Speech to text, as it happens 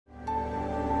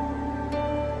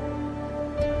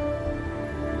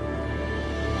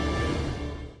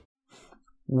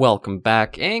Welcome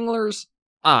back, anglers.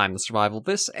 I'm the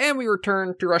Survivalist, and we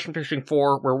return to Russian Fishing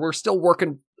 4, where we're still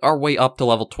working our way up to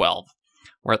level 12.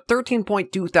 We're at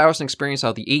 13.2 thousand experience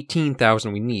out of the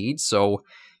 18,000 we need, so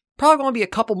probably going to be a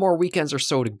couple more weekends or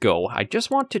so to go. I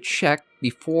just want to check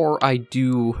before I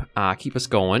do keep us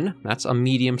going. That's a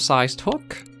medium-sized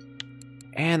hook,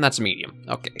 and that's a medium.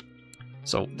 Okay.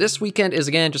 So this weekend is,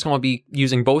 again, just going to be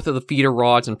using both of the feeder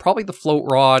rods and probably the float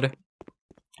rod,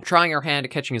 trying our hand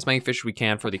at catching as many fish as we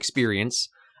can for the experience.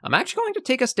 I'm actually going to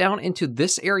take us down into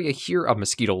this area here of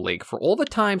Mosquito Lake. For all the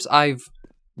times I've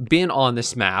been on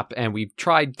this map and we've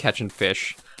tried catching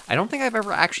fish, I don't think I've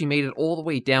ever actually made it all the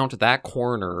way down to that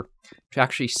corner to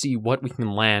actually see what we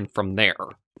can land from there.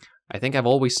 I think I've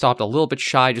always stopped a little bit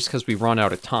shy just because we run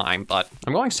out of time, but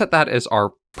I'm going to set that as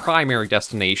our primary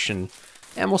destination,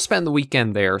 and we'll spend the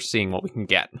weekend there seeing what we can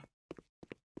get.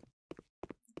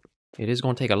 It is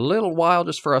going to take a little while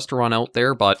just for us to run out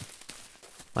there, but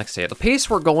like I say, at the pace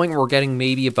we're going, we're getting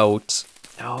maybe about,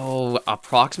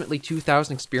 approximately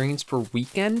 2,000 experience per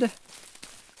weekend.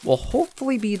 We'll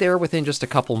hopefully be there within just a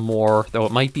couple more, though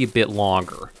it might be a bit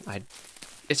longer.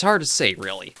 It's hard to say,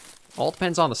 really. All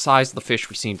depends on the size of the fish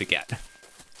we seem to get.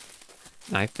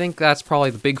 And I think that's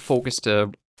probably the big focus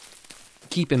to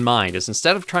keep in mind, is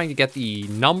instead of trying to get the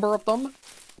number of them,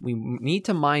 we need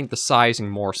to mind the sizing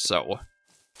more so.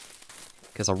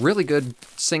 Because a really good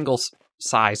single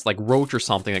size, like roach or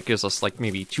something that gives us like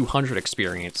maybe 200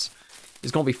 experience,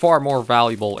 is going to be far more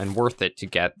valuable and worth it to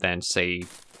get than, say,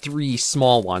 3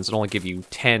 small ones that only give you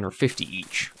 10 or 50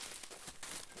 each.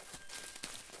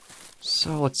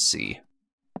 So let's see.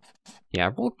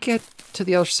 Yeah, we'll get to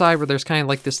the other side where there's kind of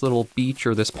like this little beach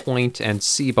or this point and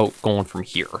see about going from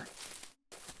here.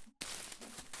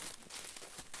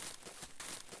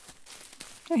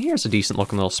 Yeah, here's a decent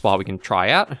looking little spot we can try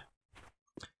at.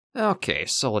 Okay,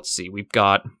 so let's see. We've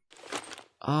got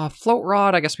float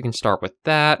rod. I guess we can start with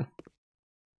that.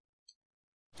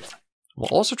 We'll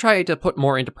also try to put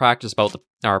more into practice about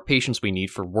our patience we need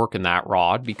for working that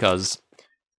rod, because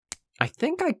I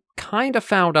think I kind of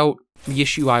found out the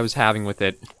issue I was having with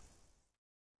it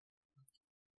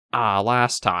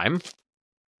last time.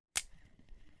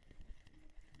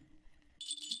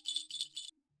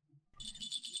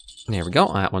 There we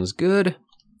go. That one's good.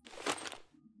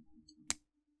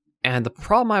 And the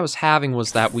problem I was having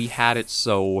was that we had it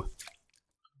so...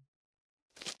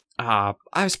 I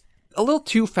was a little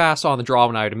too fast on the draw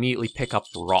when I would immediately pick up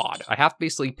the rod. I have to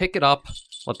basically pick it up,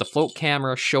 let the float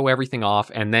camera show everything off,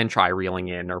 and then try reeling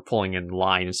in or pulling in the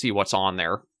line and see what's on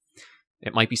there.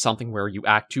 It might be something where you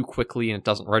act too quickly and it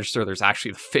doesn't register there's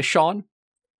actually the fish on.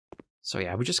 So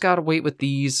yeah, we just gotta wait with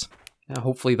these.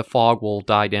 Hopefully the fog will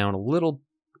die down a little...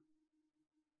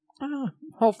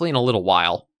 hopefully in a little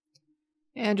while.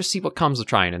 And just see what comes of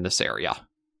trying in this area.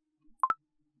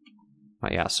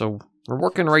 But yeah, so we're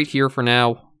working right here for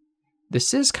now.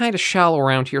 This is kind of shallow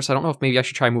around here, so I don't know if maybe I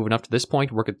should try moving up to this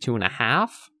point, work at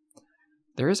 2.5.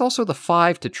 There is also the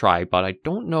 5 to try, but I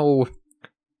don't know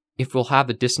if we'll have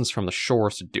the distance from the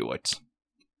shores to do it.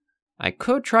 I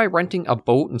could try renting a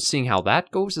boat and seeing how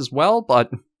that goes as well,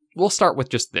 but we'll start with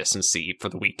just this and see for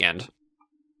the weekend.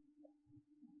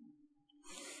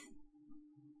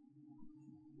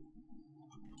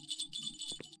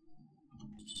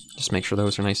 Just make sure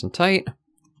those are nice and tight.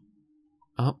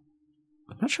 I'm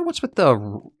not sure what's with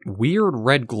the weird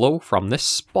red glow from this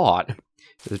spot.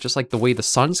 Is it just like the way the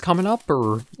sun's coming up,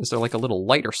 or is there like a little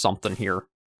light or something here?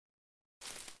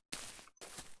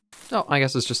 Oh, I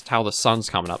guess it's just how the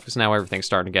sun's coming up, because now everything's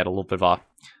starting to get a little bit of a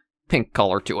pink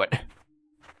color to it.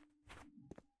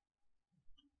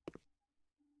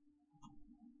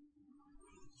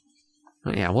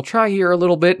 But yeah, we'll try here a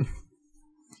little bit.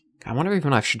 I wonder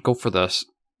even if I should go for this.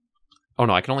 Oh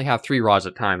no, I can only have 3 rods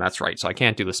at a time, that's right, so I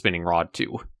can't do the spinning rod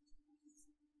too.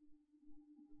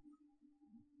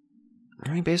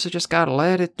 I basically just gotta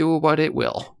let it do what it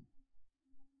will.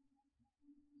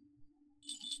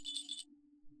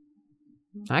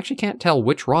 I actually can't tell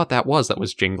which rod that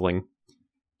was jingling.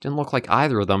 Didn't look like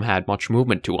either of them had much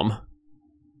movement to them.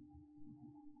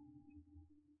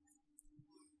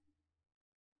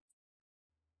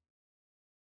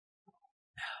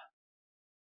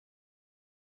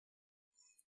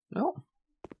 Oh.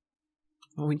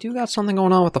 Well, we do got something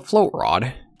going on with the float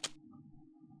rod.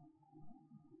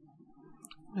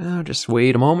 Just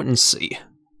wait a moment and see.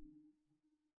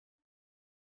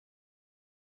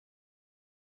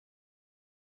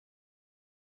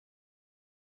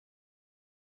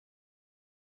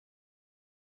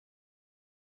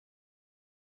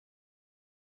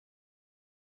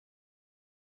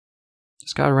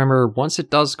 Just gotta remember, once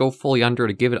it does go fully under,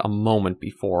 to give it a moment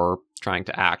before trying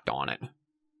to act on it.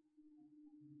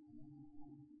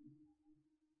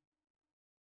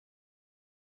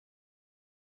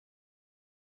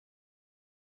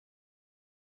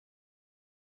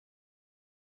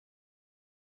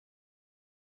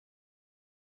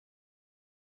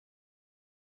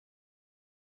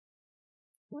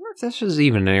 wonder if this is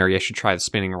even an area I should try the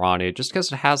spinning rod in, just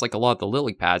because it has like a lot of the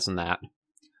lily pads in that.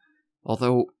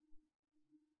 Although,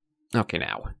 okay,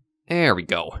 now there we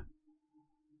go.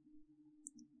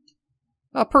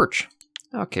 A perch.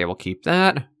 Okay, we'll keep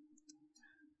that.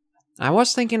 I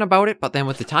was thinking about it, but then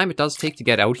with the time it does take to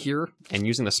get out here, and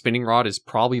using the spinning rod is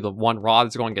probably the one rod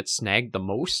that's going to get snagged the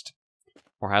most,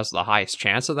 or has the highest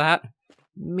chance of that,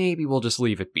 maybe we'll just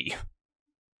leave it be.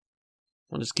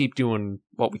 We'll just keep doing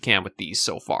what we can with these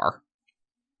so far.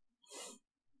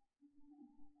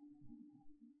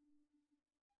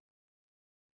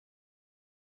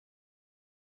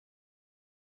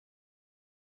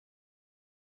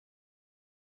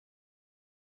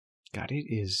 God,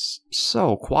 it is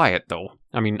so quiet, though.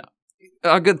 I mean,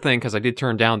 a good thing, because I did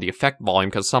turn down the effect volume,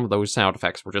 because some of those sound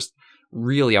effects were just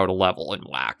really out of level and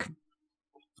whack.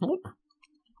 Oh.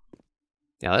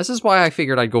 Yeah, this is why I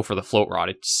figured I'd go for the float rod.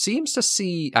 It seems to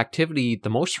see activity the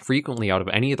most frequently out of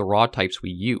any of the rod types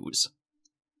we use.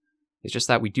 It's just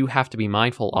that we do have to be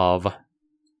mindful of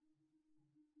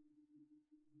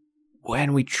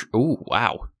when we... Ooh,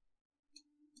 wow.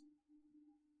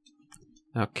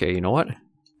 Okay, you know what?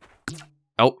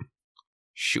 Oh,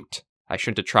 shoot. I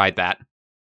shouldn't have tried that.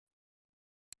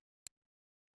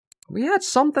 We had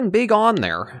something big on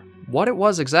there. What it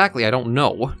was exactly, I don't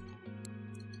know.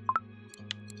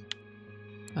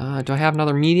 Do I have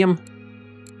another medium?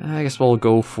 I guess we'll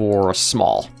go for a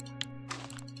small.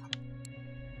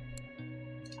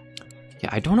 Yeah,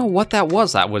 I don't know what that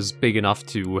was big enough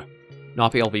to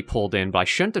not be able to be pulled in, but I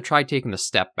shouldn't have tried taking the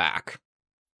step back.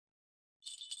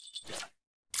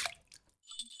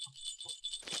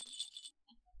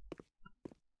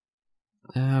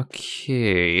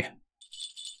 Okay.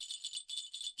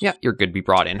 Yeah, you're good to be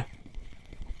brought in.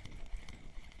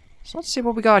 So let's see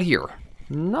what we got here.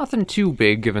 Nothing too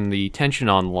big given the tension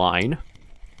on line.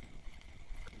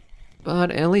 But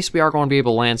at least we are going to be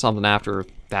able to land something after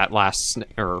that last,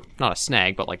 or not a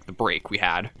snag, but like the break we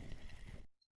had.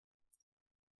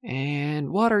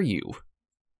 And what are you?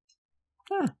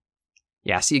 Huh.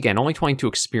 Yeah, see again, only 22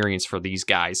 experience for these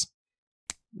guys.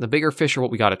 The bigger fish are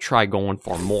what we got to try going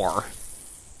for more.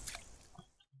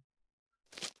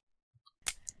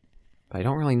 But I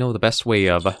don't really know the best way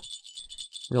of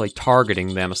really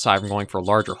targeting them aside from going for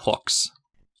larger hooks.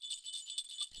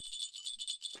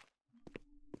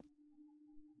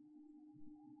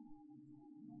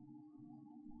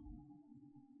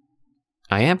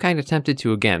 I am kind of tempted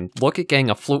to, again, look at getting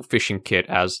a float fishing kit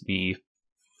as the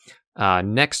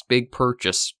next big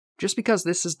purchase, just because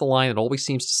this is the line that always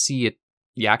seems to see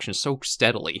the action so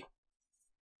steadily.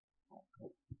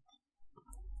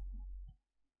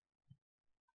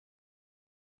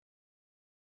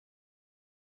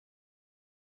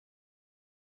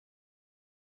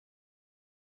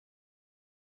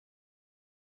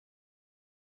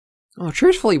 Oh,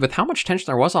 truthfully, with how much tension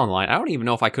there was online, I don't even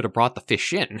know if I could have brought the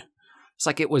fish in. It's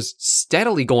like it was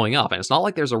steadily going up, and it's not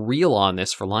like there's a reel on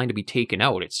this for line to be taken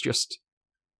out. It's just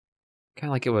kind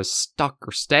of like it was stuck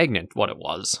or stagnant, what it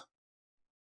was.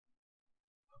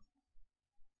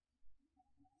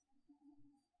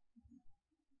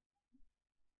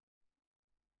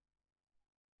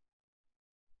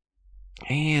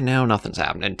 And now nothing's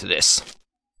happening to this.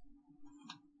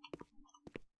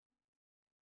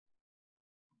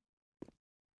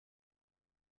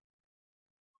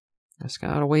 Just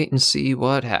gotta wait and see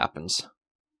what happens.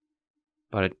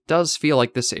 But it does feel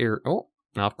like this area... Oh,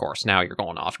 of course, now you're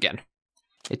going off again.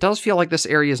 It does feel like this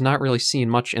area is not really seeing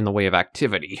much in the way of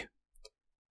activity.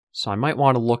 So I might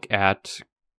want to look at...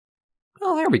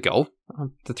 Oh, there we go.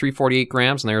 The 348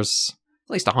 grams, and there's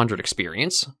at least 100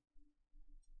 experience.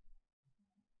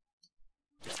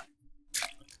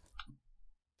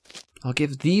 I'll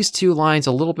give these two lines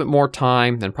a little bit more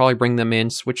time, then probably bring them in,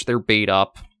 switch their bait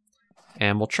up.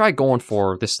 And we'll try going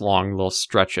for this long little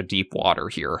stretch of deep water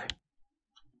here.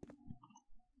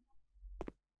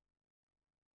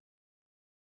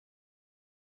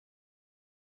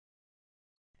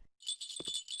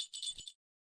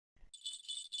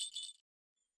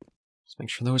 Just make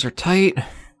sure those are tight.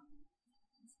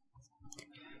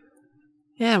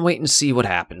 And wait and see what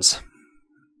happens.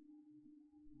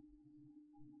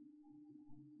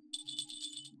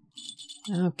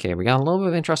 Okay, we got a little bit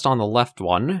of interest on the left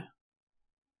one.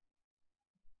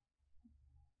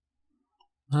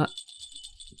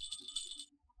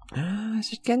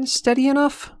 Is it getting steady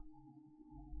enough?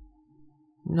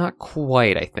 Not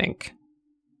quite, I think.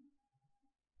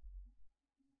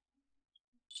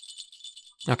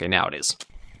 Okay, now it is.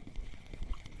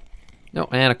 No,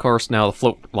 and of course now the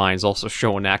float line is also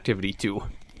showing activity too.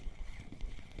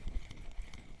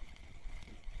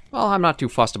 Well, I'm not too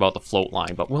fussed about the float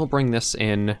line, but we'll bring this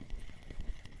in.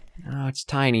 Oh, it's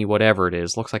tiny, whatever it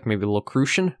is. Looks like maybe a little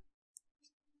crucian.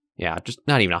 Yeah, just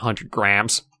not even 100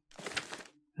 grams.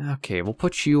 Okay, we'll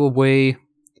put you away.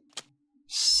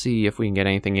 See if we can get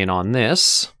anything in on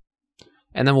this.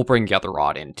 And then we'll bring the other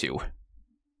rod in too.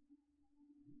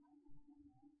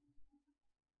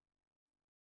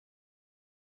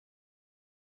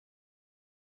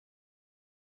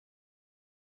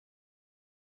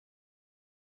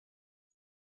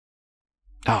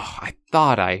 Oh, I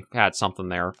thought I had something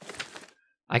there.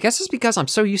 I guess it's because I'm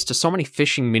so used to so many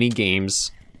fishing mini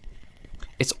games.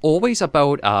 It's always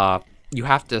about, you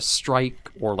have to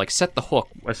strike or, like, set the hook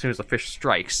as soon as the fish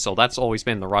strikes. So that's always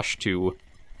been the rush to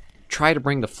try to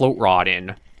bring the float rod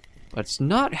in. But it's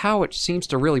not how it seems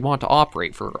to really want to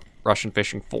operate for Russian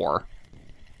Fishing 4.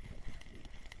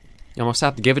 You almost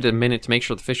have to give it a minute to make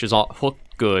sure the fish is all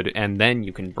hooked good, and then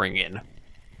you can bring in.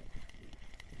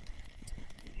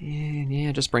 And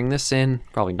yeah, just bring this in.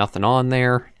 Probably nothing on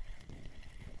there.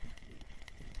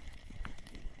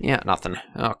 Yeah, nothing.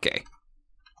 Okay.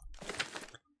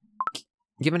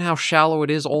 Given how shallow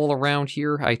it is all around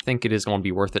here, I think it is going to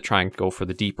be worth it trying to go for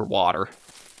the deeper water.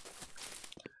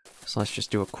 So let's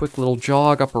just do a quick little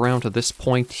jog up around to this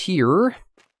point here.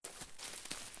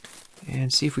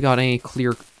 And see if we got any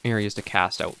clear areas to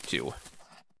cast out to.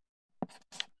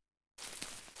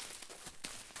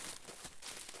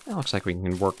 It looks like we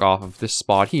can work off of this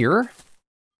spot here.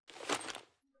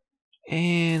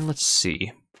 And let's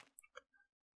see.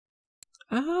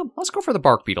 Let's go for the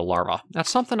bark beetle larva. That's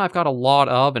something I've got a lot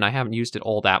of, and I haven't used it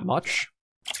all that much.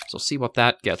 So see what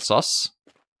that gets us.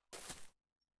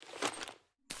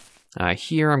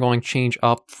 Here I'm going to change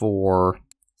up for...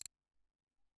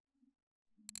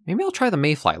 Maybe I'll try the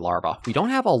mayfly larva. We don't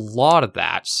have a lot of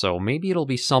that, so maybe it'll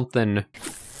be something...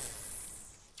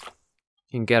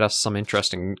 can get us some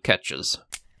interesting catches.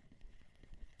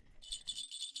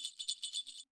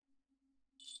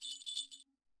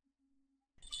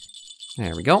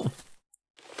 There we go.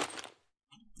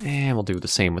 And we'll do the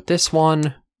same with this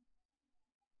one.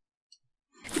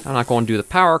 I'm not going to do the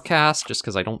power cast, just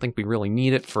because I don't think we really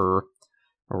need it for...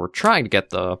 or we're trying to get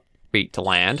the bait to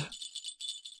land.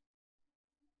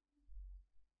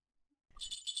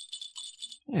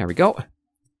 There we go.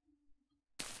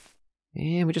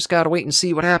 And we just gotta wait and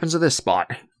see what happens to this spot.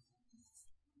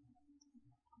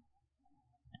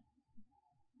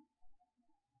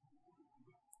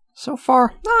 So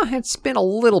far, it's been a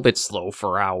little bit slow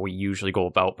for how we usually go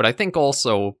about, but I think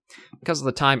also, because of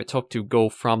the time it took to go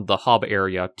from the hub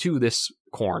area to this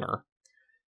corner,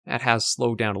 that has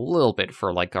slowed down a little bit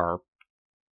for, like, our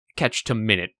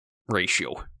catch-to-minute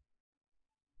ratio.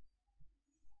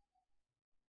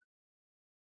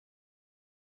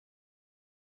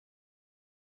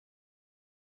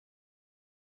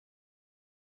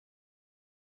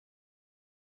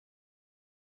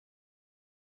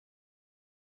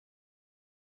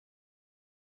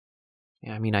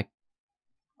 Yeah, I mean, I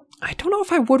don't know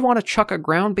if I would want to chuck a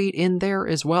ground bait in there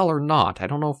as well or not. I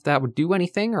don't know if that would do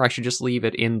anything, or I should just leave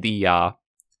it in the,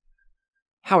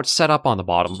 how it's set up on the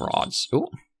bottom rods. Ooh.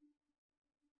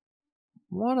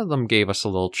 One of them gave us a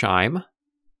little chime.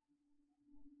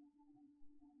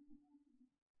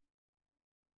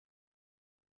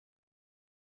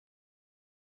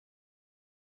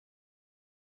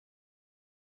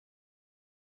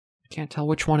 Can't tell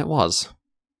which one it was.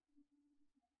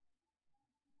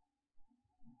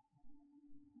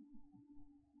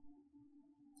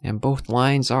 And both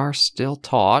lines are still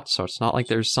taut, so it's not like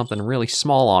there's something really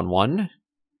small on one.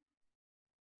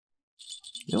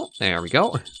 Oh, there we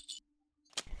go.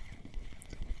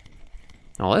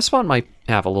 Now this one might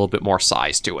have a little bit more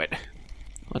size to it.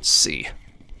 Let's see.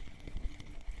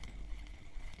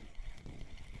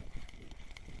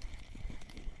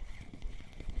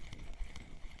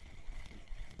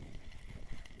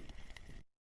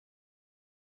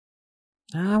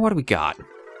 What do we got?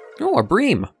 Oh, a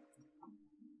bream.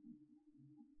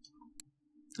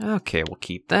 Okay, we'll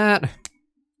keep that.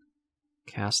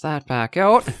 Cast that back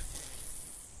out.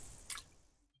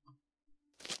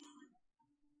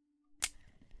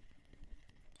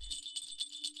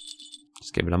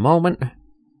 Just give it a moment.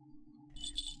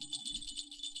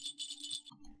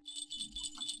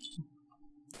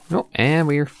 Oh, and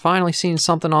we're finally seeing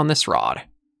something on this rod.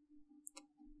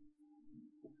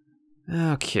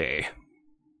 Okay.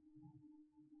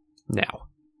 Now.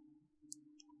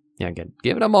 Yeah, again,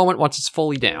 give it a moment once it's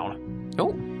fully down.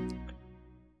 Oh.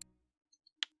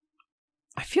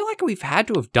 I feel like we've had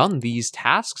to have done these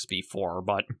tasks before,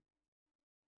 but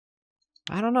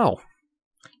I don't know.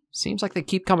 Seems like they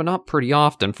keep coming up pretty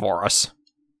often for us.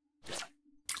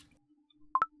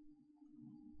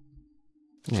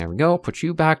 There we go, put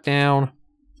you back down.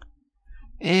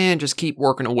 And just keep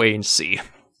working away and see.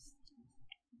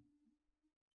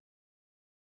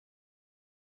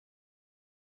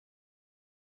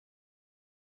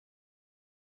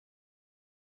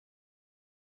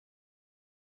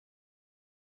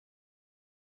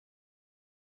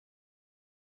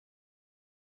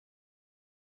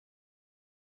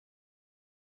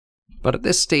 But at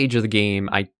this stage of the game,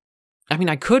 I mean,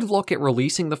 I could look at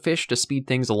releasing the fish to speed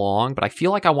things along, but I feel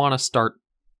like I want to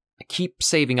keep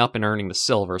saving up and earning the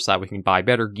silver so that we can buy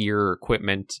better gear or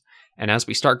equipment, and as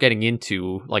we start getting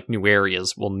into, like, new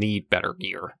areas, we'll need better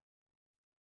gear.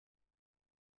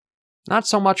 Not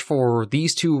so much for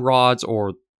these two rods,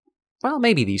 or, well,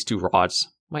 maybe these two rods.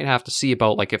 Might have to see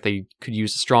about, like, if they could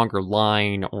use a stronger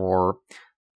line, or,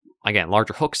 again,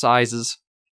 larger hook sizes.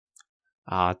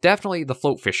 Definitely the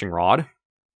float fishing rod,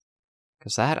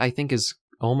 because that, I think, is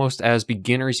almost as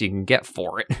beginner as you can get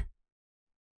for it.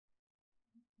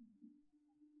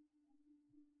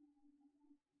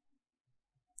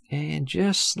 And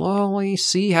just slowly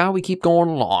see how we keep going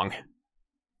along.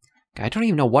 I don't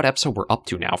even know what episode we're up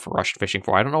to now for Rush Fishing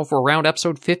 4. I don't know if we're around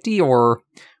episode 50 or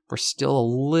we're still a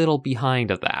little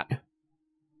behind of that.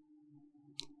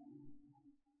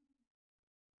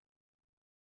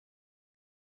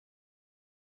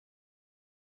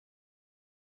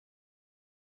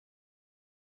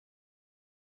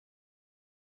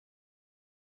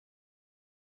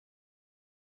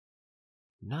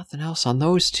 Nothing else on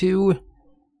those two.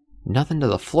 Nothing to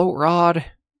the float rod.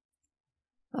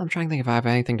 I'm trying to think if I have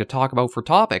anything to talk about for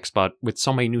topics, but with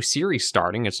so many new series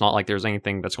starting, it's not like there's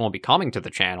anything that's going to be coming to the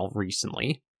channel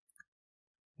recently.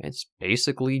 It's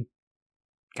basically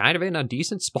kind of in a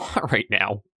decent spot right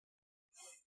now.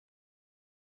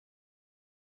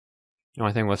 The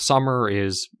only thing with summer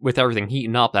is, with everything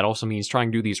heating up, that also means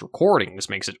trying to do these recordings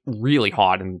makes it really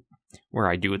hot in where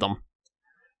I do them.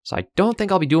 So I don't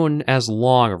think I'll be doing as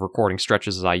long of recording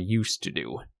stretches as I used to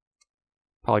do.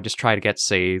 Probably just try to get,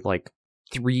 say, like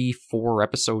 3-4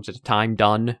 episodes at a time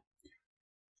done.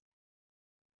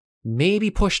 Maybe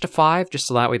push to 5, just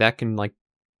so that way that can, like,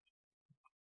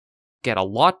 get a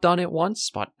lot done at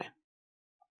once, but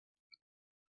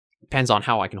depends on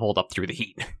how I can hold up through the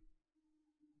heat.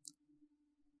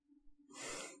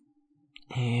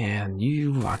 And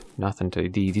you are nothing to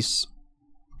these.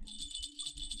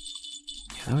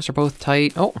 Those are both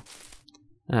tight. Oh,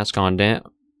 that's gone down.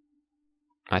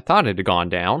 I thought it had gone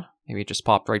down. Maybe it just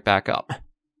popped right back up.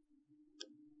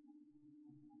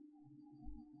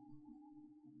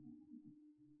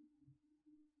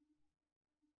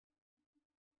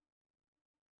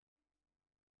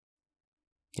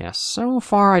 Yeah, so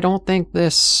far I don't think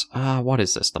this... what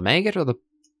is this? The maggot or the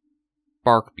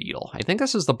bark beetle? I think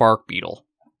this is the bark beetle.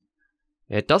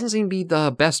 It doesn't seem to be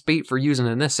the best bait for using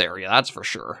in this area, that's for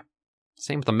sure.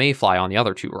 Same with the mayfly on the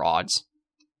other two rods.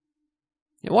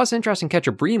 It was interesting to catch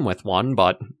a bream with one,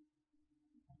 but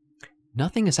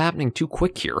nothing is happening too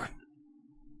quick here.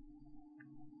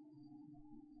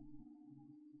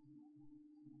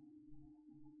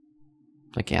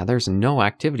 Like, yeah, there's no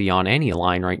activity on any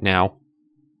line right now.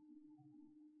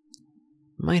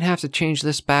 Might have to change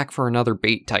this back for another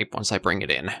bait type once I bring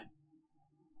it in.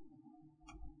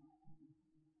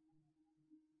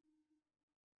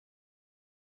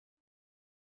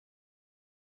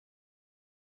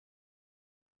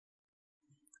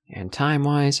 And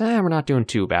time-wise, we're not doing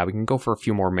too bad. We can go for a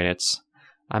few more minutes.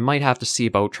 I might have to see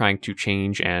about trying to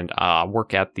change and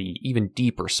work at the even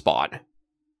deeper spot.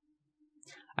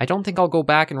 I don't think I'll go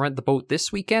back and rent the boat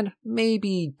this weekend.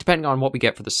 Maybe, depending on what we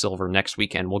get for the silver next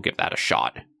weekend, we'll give that a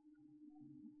shot.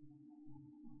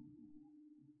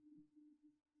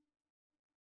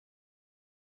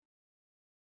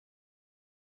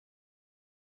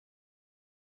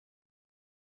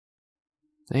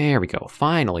 There we go.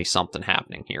 Finally something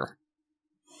happening here.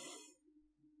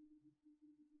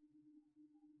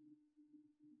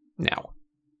 Now.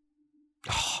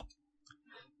 Oh,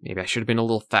 maybe I should have been a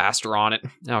little faster on it.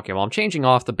 Okay, well, I'm changing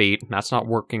off the bait. That's not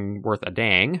working worth a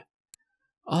dang.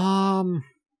 I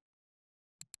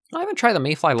haven't tried the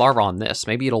mayfly larva on this.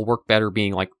 Maybe it'll work better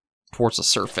being, like, towards the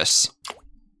surface.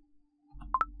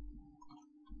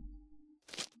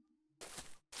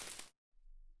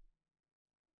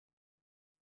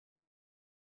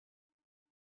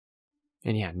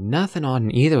 And yeah, nothing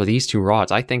on either of these two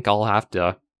rods. I think I'll have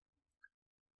to...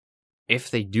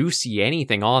 If they do see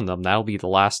anything on them, that'll be the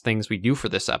last things we do for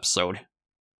this episode.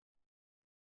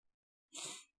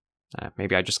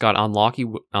 Maybe I just got unlucky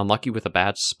with a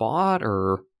bad spot,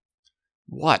 or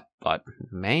what? But,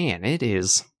 man, it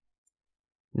is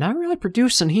not really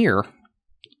producing here.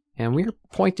 And we're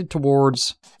pointed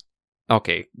towards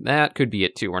Okay, that could be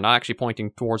it too. We're not actually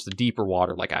pointing towards the deeper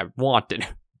water like I wanted.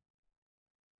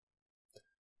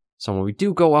 So when we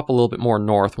do go up a little bit more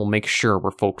north, we'll make sure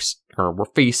we're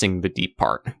facing the deep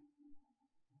part.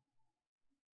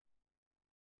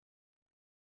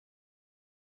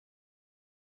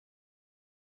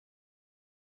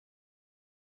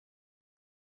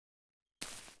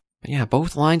 But yeah,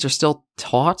 both lines are still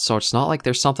taut, so it's not like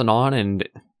there's something on, and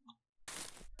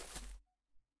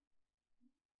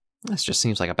this just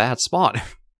seems like a bad spot.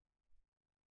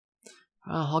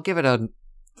 I'll give it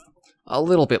a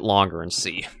little bit longer and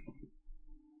see.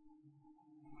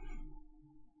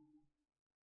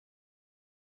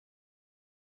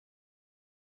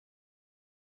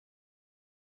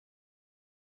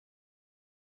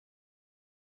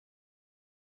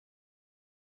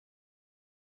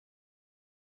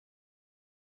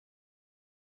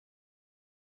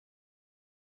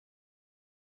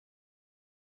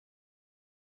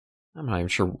 I'm not even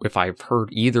sure if I've heard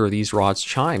either of these rods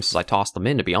chime since I tossed them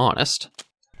in, to be honest.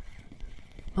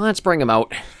 Let's bring them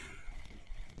out.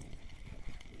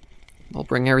 We'll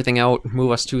bring everything out,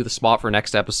 move us to the spot for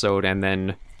next episode, and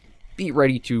then be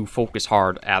ready to focus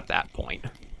hard at that point.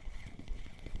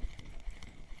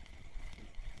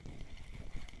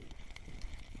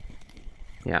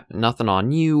 Yeah, nothing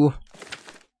on you.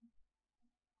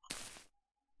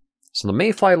 So the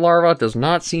mayfly larva does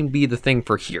not seem to be the thing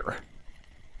for here.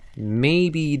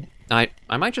 Maybe I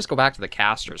might just go back to the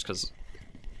casters, because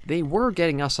they were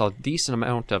getting us a decent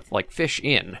amount of like fish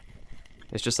in.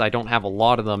 It's just I don't have a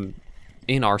lot of them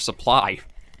in our supply.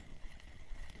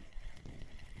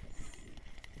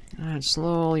 And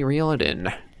slowly reel it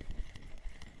in.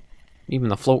 Even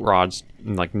the float rod's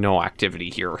like no activity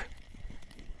here.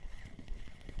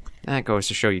 That goes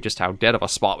to show you just how dead of a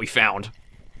spot we found.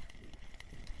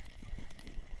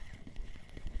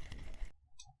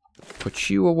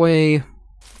 Put you away.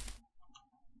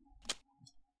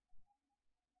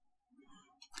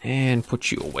 And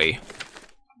put you away.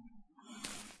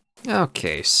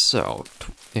 Okay, so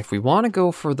if we want to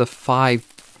go for the 5,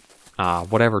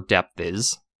 whatever depth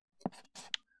is,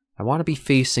 I want to be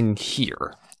facing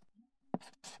here.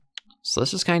 So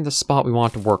this is kind of the spot we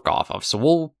want to work off of. So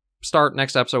we'll start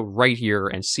next episode right here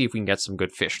and see if we can get some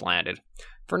good fish landed.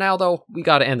 For now, though, we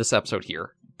got to end this episode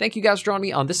here. Thank you guys for joining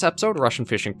me on this episode of Russian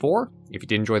Fishing 4. If you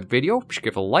did enjoy the video, be sure to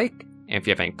give it a like. And if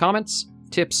you have any comments,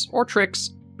 tips, or tricks,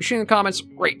 be sure in the comments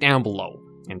right down below.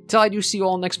 Until I do see you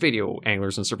all in the next video,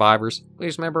 anglers and survivors,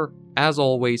 please remember, as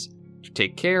always, to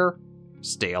take care,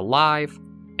 stay alive,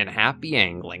 and happy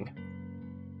angling.